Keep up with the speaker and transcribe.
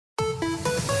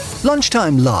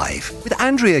Lunchtime Live with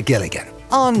Andrea Gilligan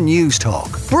on News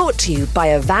Talk. Brought to you by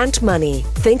Avant Money.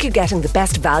 Think you're getting the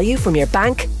best value from your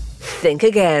bank? Think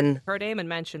again. Heard Eamon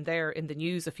mentioned there in the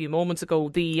news a few moments ago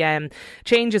the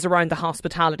changes around the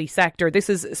hospitality sector. This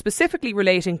is specifically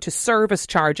relating to service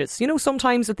charges. You know,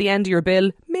 sometimes at the end of your bill,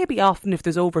 maybe often if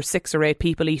there's over 6 or 8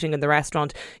 people eating in the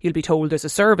restaurant, you'll be told there's a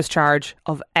service charge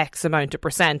of X amount of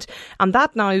percent. And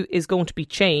that now is going to be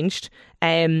changed.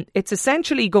 It's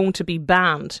essentially going to be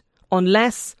banned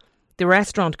unless the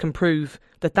restaurant can prove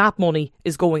that that money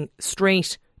is going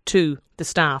straight to the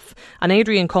staff. And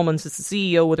Adrian Cummins is the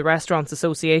CEO of the Restaurants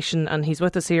Association, and he's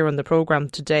with us here on the programme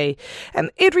today.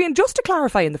 Adrian, just to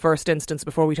clarify in the first instance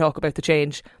before we talk about the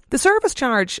change, the service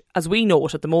charge as we know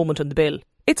it at the moment on the bill,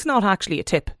 it's not actually a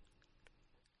tip.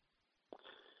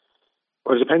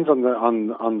 Well, it depends on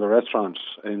the restaurant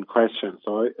in question.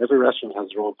 So every restaurant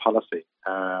has their own policy,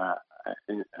 and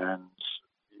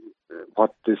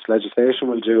what this legislation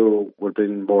will do will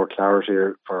bring more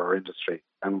clarity for our industry,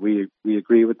 and we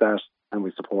agree with that and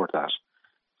we support that.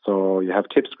 So you have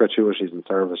tips, gratuities and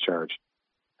service charge,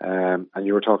 and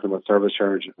you were talking about service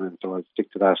charge, and so I'll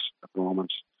stick to that at the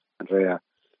moment, Andrea.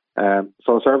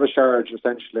 So service charge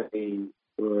essentially,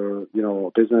 a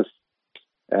business,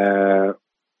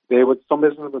 some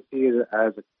businesses would see it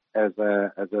as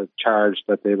a charge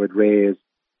that they would raise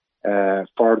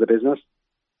for the business.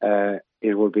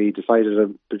 It will be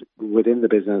decided within the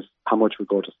business how much would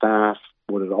go to staff,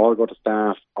 would it all go to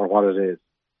staff, or what it is.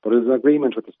 But it's an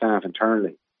agreement with the staff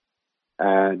internally.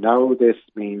 Now this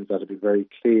means that it'll be very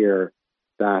clear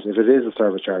that if it is a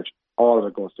service charge, all of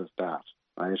it goes to the staff,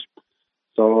 right?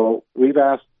 So we've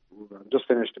just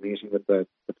finished a meeting with the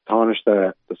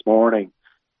Taoiseach this morning,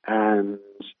 and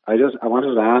I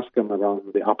wanted to ask him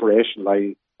around the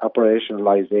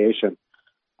operationalisation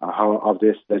of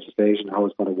this legislation, how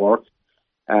it's going to work.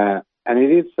 And he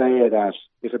did say that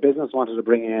if a business wanted to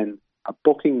bring in a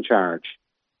booking charge,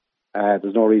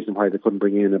 there's no reason why they couldn't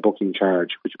bring in a booking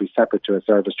charge, which would be separate to a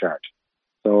service charge.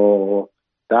 So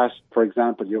that, for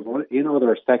example, in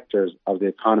other sectors of the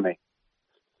economy,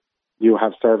 you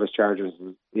have service charges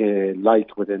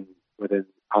like within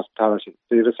hospitality.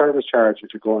 So you have a service charge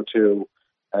if you're going to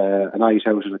a night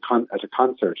out at a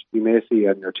concert. You may see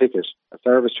on your ticket a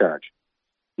service charge.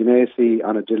 You may see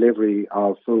on a delivery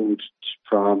of food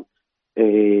from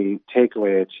a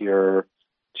takeaway to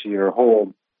your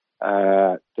home.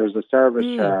 There's a service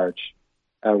charge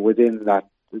within that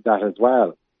as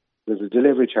well. There's a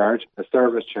delivery charge, a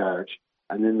service charge,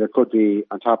 and then there could be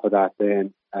on top of that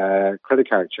then a credit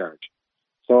card charge.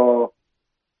 So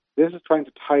this is trying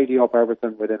to tidy up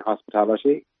everything within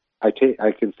hospitality. I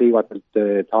can see what the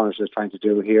Taoiseach is trying to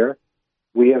do here.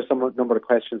 We have some number of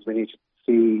questions we need to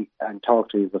see and talk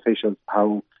to these officials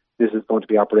how this is going to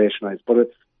be operationalised.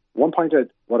 But one point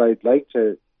what I'd like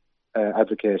to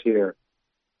advocate here,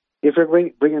 if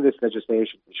we're bringing this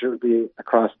legislation, it should be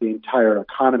across the entire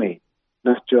economy,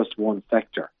 not just one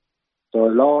sector. So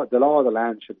the law of the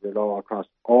land should be a law across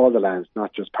all the lands,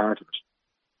 not just part of it.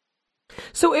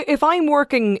 So if I'm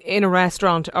working in a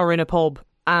restaurant or in a pub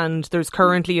and there's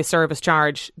currently a service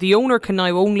charge, the owner can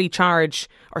only put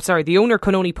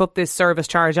this service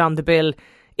charge on the bill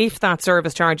if that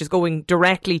service charge is going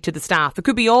directly to the staff. It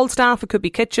could be all staff, it could be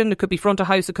kitchen, it could be front of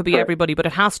house, it could be everybody, but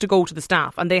it has to go to the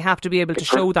staff and they have to be able to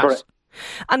show that. Correct.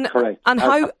 And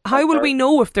how will we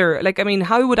know if they're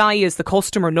how would I as the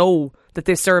customer know that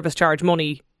this service charge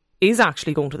money is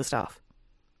actually going to the staff?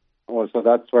 Well, so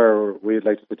that's where we'd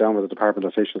like to sit down with the department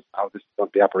officials, how this is going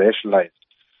to be operationalised.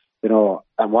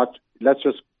 Let's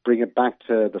just bring it back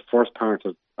to the first part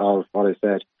of what I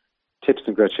said, tips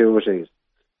and gratuities.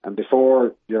 And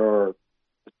before your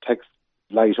text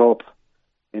light up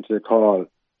into the call,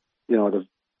 the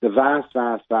vast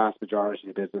majority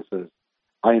of businesses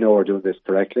I know are doing this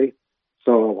correctly.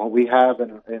 So what we have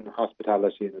in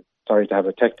hospitality, and sorry to have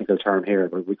a technical term here,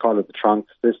 but we call it the TRONC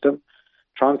system.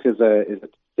 TRONC is a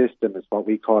system, is what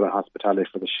we call in hospitality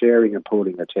for the sharing and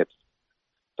pooling of tips.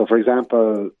 So for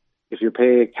example, if you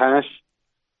pay cash,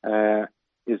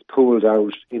 is pooled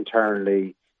out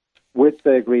internally with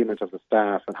the agreement of the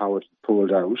staff and how it's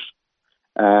pooled out.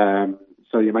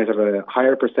 So you might have a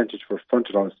higher percentage for front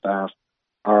of house staff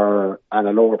and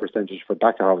a lower percentage for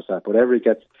back of house staff, but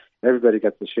everybody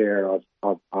gets a share of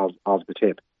the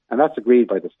tip. And that's agreed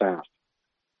by the staff.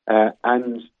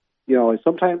 And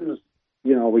sometimes,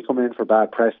 we come in for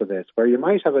bad press of this, where you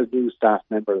might have a new staff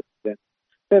member that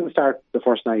then start the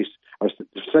first night, or say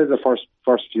the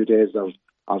first few days of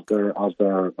their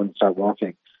when they start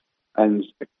walking, and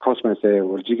a customer say,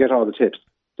 "Well, did you get all the tips?"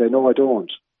 Say, "No, I don't."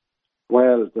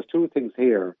 Well, there's two things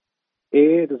here.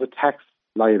 A, there's a tax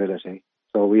liability.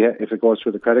 So if it goes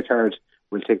through the credit card,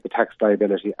 we'll take the tax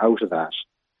liability out of that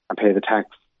and pay the tax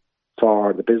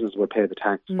for the business. Will pay the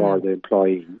tax for the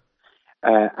employee,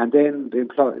 and then the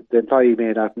employee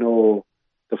may not know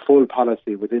the full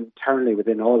policy internally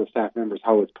within all the staff members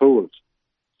how it's pooled.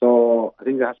 So I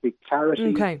think there has to be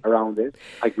clarity around it.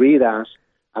 I agree that.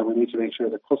 And we need to make sure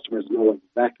that customers know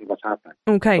exactly what's happening.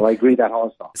 Okay. So I agree that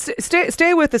also.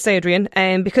 Stay with us, Adrian,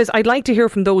 because I'd like to hear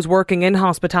from those working in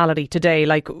hospitality today.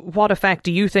 Like, what effect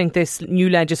do you think this new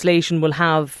legislation will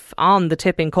have on the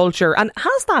tipping culture? And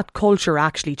has that culture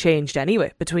actually changed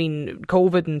anyway between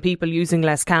COVID and people using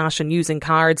less cash and using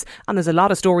cards? And there's a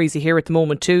lot of stories you hear at the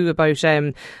moment too about,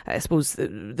 I suppose,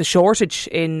 the shortage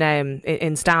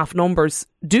in staff numbers.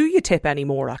 Do you tip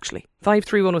anymore, actually?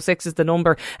 53106 is the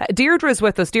number. Deirdre is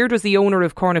with us. Deirdre is the owner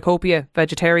of Cornucopia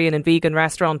Vegetarian and Vegan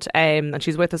Restaurant, and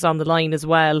she's with us on the line as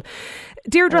well.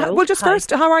 Deirdre, Hello. Well, just Hi. First,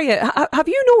 how are you? Have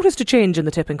you noticed a change in the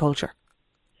tipping culture?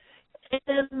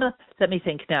 Let me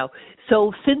think now.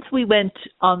 So since we went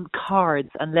on cards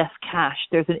and less cash,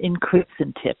 there's an increase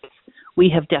in tips. We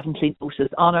have definitely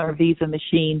noticed on our Visa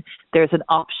machine, there's an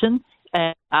option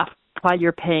while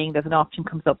you're paying, there's an option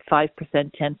comes up 5%,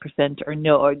 10%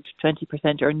 or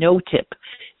 20% or no tip.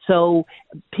 So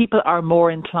people are more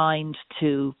inclined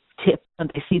to tip and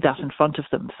they see that in front of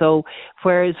them. So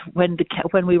whereas when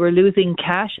we were losing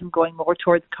cash and going more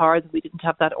towards cards, we didn't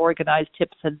have that organised,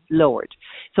 tips had lowered.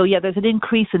 So yeah, there's an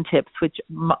increase in tips, which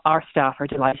our staff are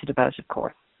delighted about, of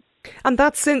course. And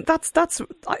is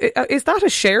that a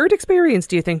shared experience,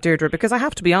 do you think, Deirdre? Because I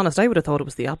have to be honest, I would have thought it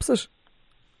was the opposite.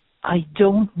 I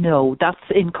don't know. That's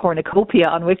in Cornucopia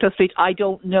on Wicklow Street. I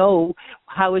don't know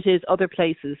how it is other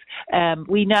places.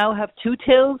 We now have 2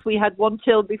 tills. We had 1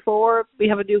 till before. We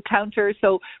have a new counter,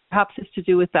 so perhaps it's to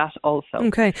do with that also.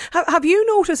 Okay. Have you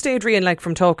noticed, Adrian, like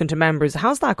from talking to members,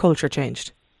 has that culture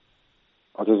changed?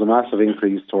 Oh, there's a massive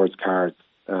increase towards cards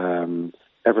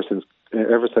ever since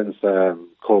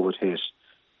COVID hit.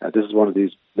 This is one of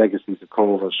these legacies of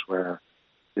COVID where,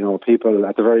 you know, people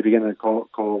at the very beginning of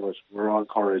COVID were all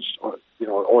encouraged,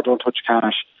 don't touch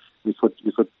cash. We could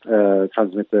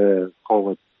transmit the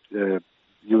COVID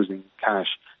using cash.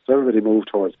 So everybody moved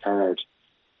towards cards.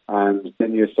 And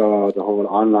then you saw the whole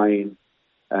online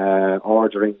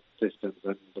ordering systems,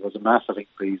 and there was a massive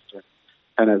increase.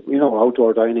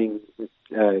 Outdoor dining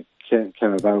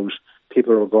came about.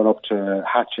 People were going up to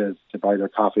Hatches to buy their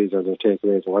coffees or their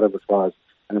takeaways or whatever it was,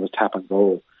 and it was tap and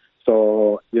go.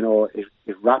 So,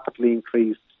 it rapidly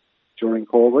increased during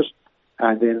COVID,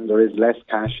 and then there is less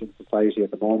cash in society at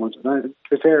the moment. And to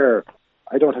be fair,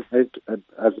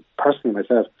 as personally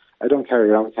myself, I don't carry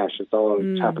around cash. It's all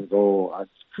tap and go.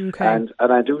 And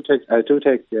I do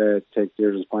take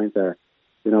Deirdre's point there.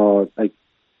 The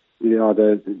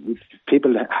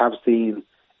people have seen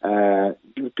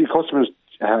customers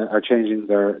are changing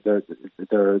their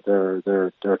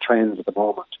trends at the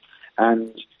moment,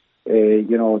 and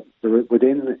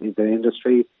within the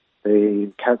industry,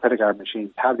 the credit card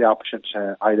machines have the option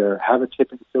to either have a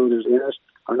tip included in it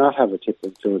or not have a tip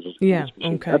included. Yeah,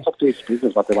 okay. That's up to each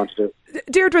business what they want to do.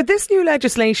 Deirdre, this new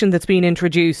legislation that's been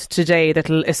introduced today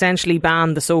that'll essentially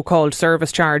ban the so-called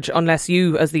service charge unless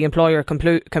you, as the employer, can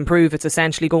prove it's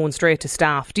essentially going straight to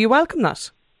staff. Do you welcome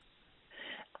that?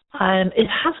 It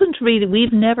hasn't really.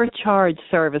 We've never charged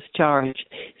service charge.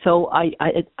 So I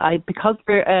because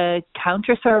we're a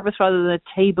counter service rather than a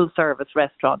table service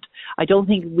restaurant, I don't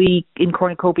think we in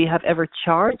Cornucopia have ever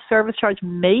charged service charge.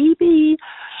 Maybe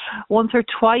once or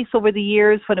twice over the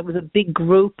years when it was a big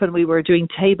group and we were doing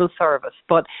table service.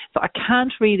 But so I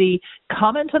can't really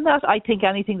comment on that. I think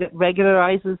anything that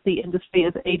regularises the industry,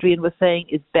 as Adrian was saying,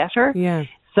 is better. Yeah.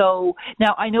 So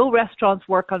now I know restaurants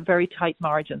work on very tight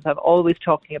margins. I'm always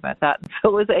talking about that. And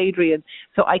so is Adrian.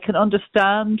 So I can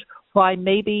understand why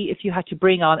maybe if you had to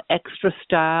bring on extra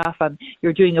staff and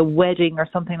you're doing a wedding or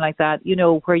something like that,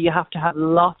 where you have to have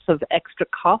lots of extra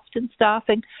cost in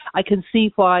staffing, I can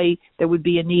see why there would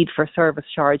be a need for service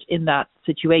charge in that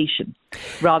situation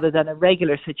rather than a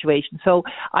regular situation. So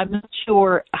I'm not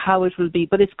sure how it will be,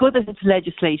 but it's good that it's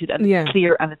legislated and it's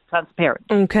clear and it's transparent.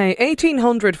 Okay,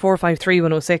 1800 453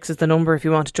 106 is the number if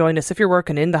you want to join us, if you're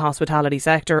working in the hospitality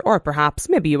sector, or perhaps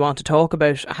maybe you want to talk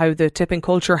about how the tipping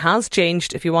culture has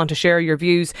changed, if you want to share your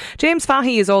views. James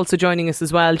Fahey is also joining us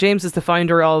as well. James is the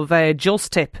founder of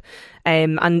Just Tip.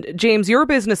 And James, your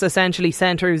business essentially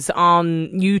centres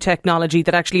on new technology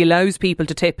that actually allows people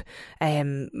to tip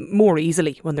more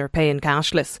easily when they're paying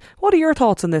cashless. What are your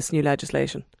thoughts on this new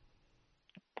legislation?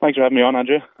 Thanks for having me on,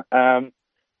 Andrew. I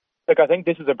think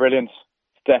this is a brilliant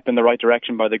step in the right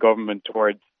direction by the government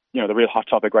towards, the real hot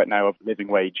topic right now of living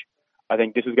wage. I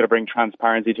think this is going to bring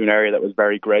transparency to an area that was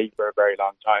very grey for a very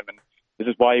long time. And this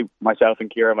is why myself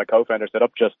and Ciara, my co-founder, set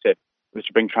up Just Tip, was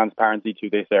to bring transparency to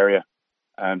this area.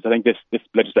 So I think this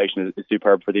legislation is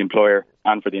superb for the employer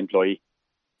and for the employee.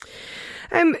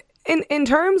 In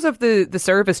terms of the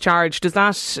service charge, does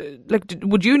that,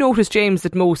 would you notice, James,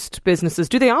 that most businesses,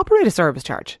 do they operate a service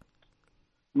charge?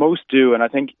 Most do, and I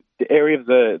think the area of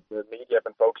the media have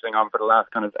been focusing on for the last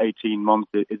kind of 18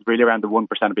 months is really around the 1%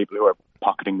 of people who are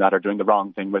pocketing that or doing the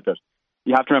wrong thing with it.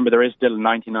 You have to remember there is still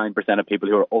 99% of people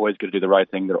who are always going to do the right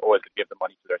thing. They're always going to give the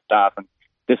money to their staff, and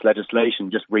this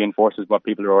legislation just reinforces what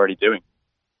people are already doing.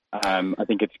 I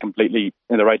think it's completely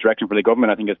in the right direction for the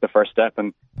government. I think it's the first step,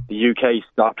 and the UK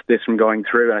stopped this from going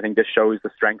through, and I think this shows the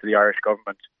strength of the Irish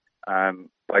government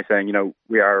by saying,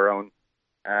 we are our own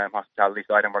hospitality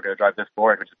side and we're going to drive this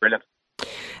forward, which is brilliant.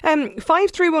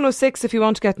 53106 if you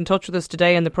want to get in touch with us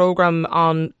today in the programme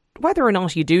on whether or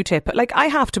not you do tip. I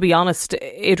have to be honest,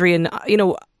 Adrian,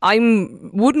 I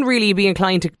wouldn't really be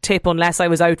inclined to tip unless I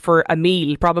was out for a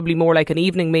meal, probably more like an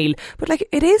evening meal. But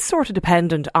it is sort of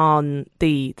dependent on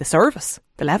the service,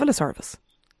 the level of service.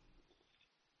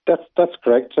 That's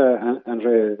correct,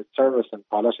 Andrea. Service and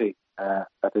quality at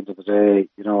the end of the day,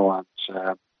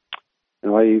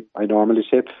 I normally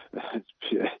tip,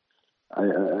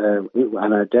 and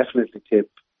I definitely tip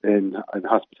in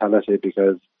hospitality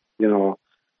because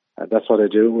that's what I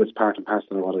do. It's part and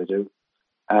parcel of what I do.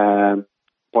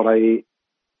 But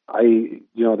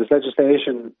this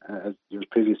legislation, as your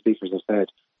previous speakers have said,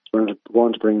 is going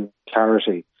to bring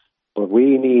clarity, but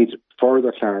we need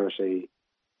further clarity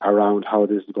around how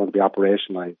this is going to be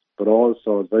operationalised. But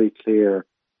also, it's very clear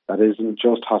that it isn't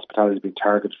just hospitality being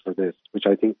targeted for this, which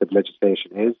I think the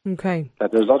legislation is. Okay.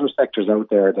 That there's other sectors out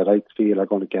there that I feel are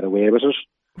going to get away with it.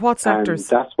 What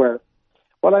sectors? And that's where,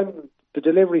 the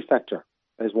delivery sector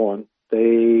is one.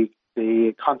 The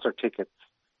concert tickets,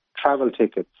 travel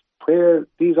tickets, if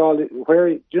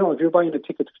you're buying a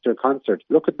ticket to a concert,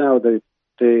 look at now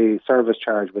the service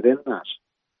charge within that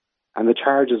and the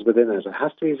charges within it. It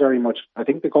has to be very much, I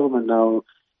think the government now,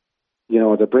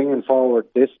 they're bringing forward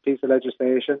this piece of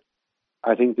legislation.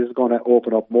 I think this is going to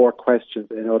open up more questions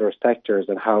in other sectors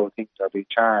and how things are being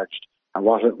charged and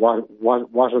what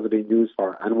are they being used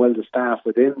for, and will the staff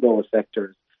within those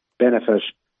sectors benefit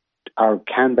or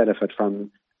can benefit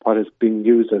from what is being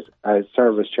used as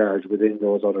service charge within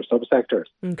those other subsectors.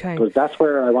 Okay. Because that's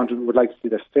where I would like to see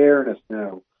the fairness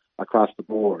now across the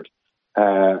board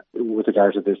with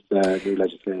regard to this new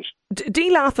legislation.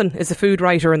 Dee Laffan is a food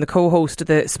writer and the co-host of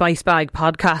the Spice Bag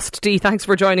podcast. Dee, thanks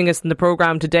for joining us in the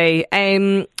programme today.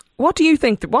 What do you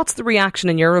think? What's the reaction,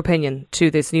 in your opinion, to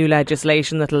this new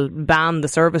legislation that'll ban the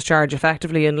service charge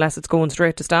effectively unless it's going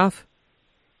straight to staff?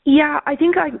 Yeah, I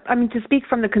think, to speak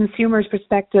from the consumer's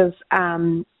perspective,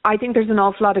 I think there's an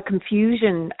awful lot of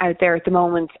confusion out there at the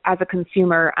moment as a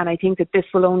consumer, and I think that this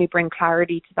will only bring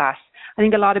clarity to that. I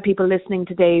think a lot of people listening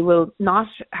today will not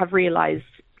have realised,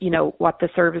 what the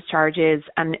service charge is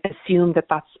and assume that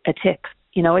that's a tip.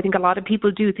 I think a lot of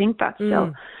people do think that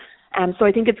still. So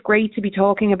I think it's great to be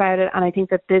talking about it, and I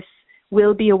think that this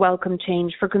will be a welcome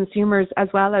change for consumers as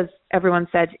well as, everyone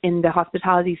said, in the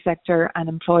hospitality sector and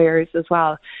employers as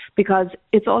well, because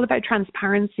it's all about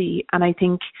transparency. And I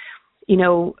think,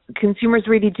 consumers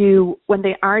really do, when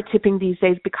they are tipping these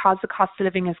days, because the cost of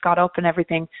living has got up and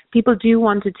everything, people do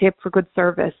want to tip for good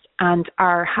service and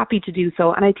are happy to do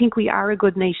so. And I think we are a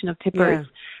good nation of tippers.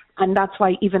 Yeah. And that's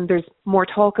why even there's more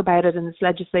talk about it, and this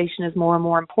legislation is more and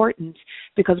more important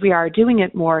because we are doing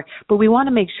it more. But we want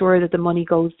to make sure that the money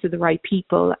goes to the right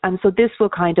people. And so this will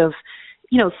kind of,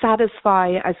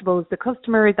 satisfy, I suppose, the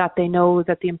customer, that they know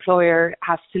that the employer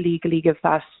has to legally give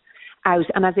that out.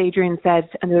 And as Adrian said,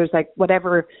 and there's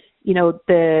whatever,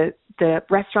 the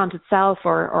restaurant itself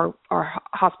or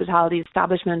hospitality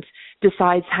establishment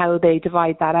decides how they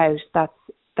divide that out.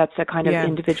 That's a kind of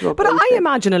individual But basis. I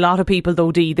imagine a lot of people,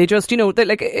 though, Dee, they just,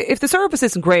 if the service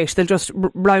isn't great, they'll just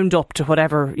round up to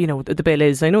whatever, the bill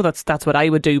is. I know that's what I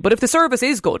would do. But if the service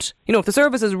is good, if the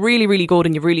service is really, really good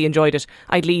and you've really enjoyed it,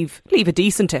 I'd leave a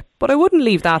decent tip. But I wouldn't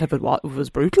leave that if it was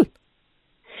brutal.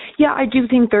 Yeah, I do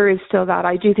think there is still that.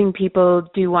 I do think people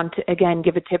do want to, again,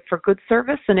 give a tip for good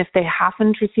service. And if they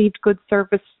haven't received good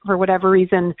service for whatever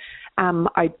reason,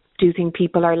 I do think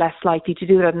people are less likely to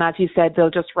do that. And as you said,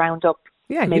 they'll just round up.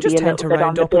 Yeah, you just tend to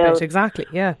round up a bit. Exactly.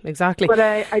 Yeah, exactly. But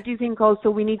I do think also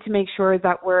we need to make sure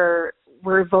that we're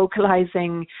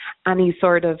vocalising any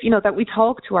sort of, that we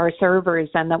talk to our servers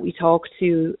and that we talk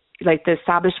to the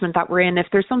establishment that we're in. If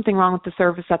there's something wrong with the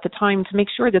service at the time, to make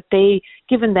sure that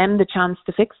giving them the chance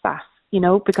to fix that,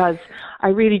 because I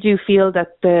really do feel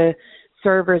that the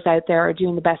servers out there are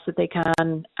doing the best that they can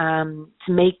to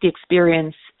make the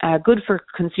experience good for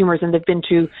consumers, and they've been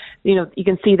through, you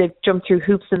can see they've jumped through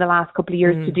hoops in the last couple of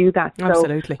years to do that. So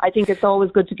absolutely. I think it's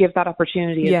always good to give that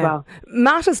opportunity as well.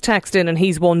 Matt has texted in and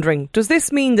he's wondering, does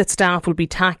this mean that staff will be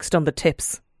taxed on the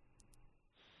tips?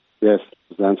 Yes,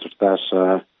 the answer to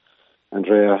that,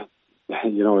 Andrea.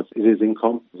 It is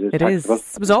income. It is taxable.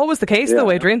 It was always the case,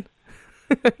 though, Adrian.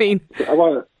 I mean, the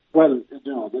law.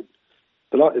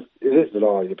 It is the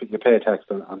law. You pay a tax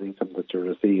on the income that you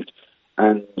received,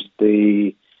 and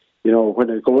when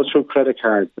it goes through credit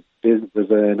cards, there's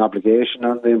an obligation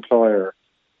on the employer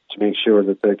to make sure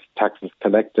that the tax is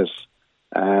collected,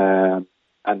 and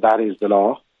that is the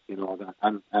law.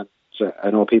 And I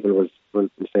know people will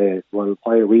say, well,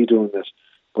 why are we doing this?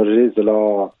 But it is the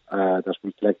law that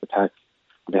we collect the tax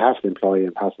on behalf of the employee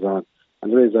and pass it on.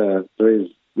 And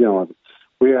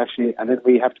we're actually, and then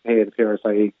we have to pay the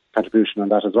PRSI contribution on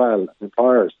that as well as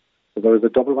employers. So there is a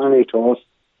double whammy to us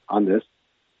on this.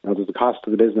 There's the cost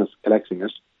to the business collecting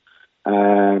it.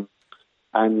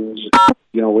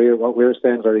 What we're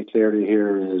saying very clearly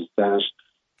here is that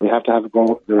we have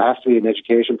to there has to be an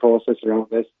education process around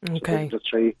this. Okay.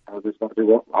 Industry, how it's going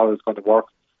to work.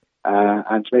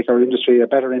 And to make our industry a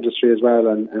better industry as well,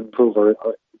 and improve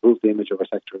the image of our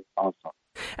sector also.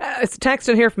 It's a text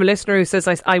in here from a listener who says,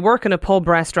 I work in a pub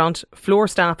restaurant, floor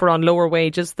staff are on lower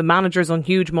wages, the manager's on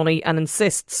huge money and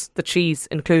insists the cheese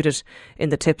included in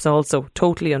the tips also.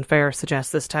 Totally unfair,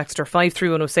 suggests this texter.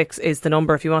 53106 is the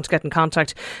number if you want to get in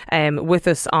contact with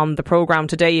us on the programme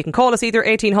today. You can call us either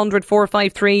 1800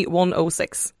 453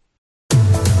 106.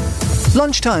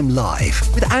 Lunchtime Live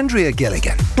with Andrea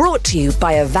Gilligan. Brought to you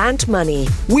by Avant Money.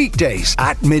 Weekdays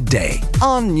at midday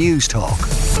on News Talk.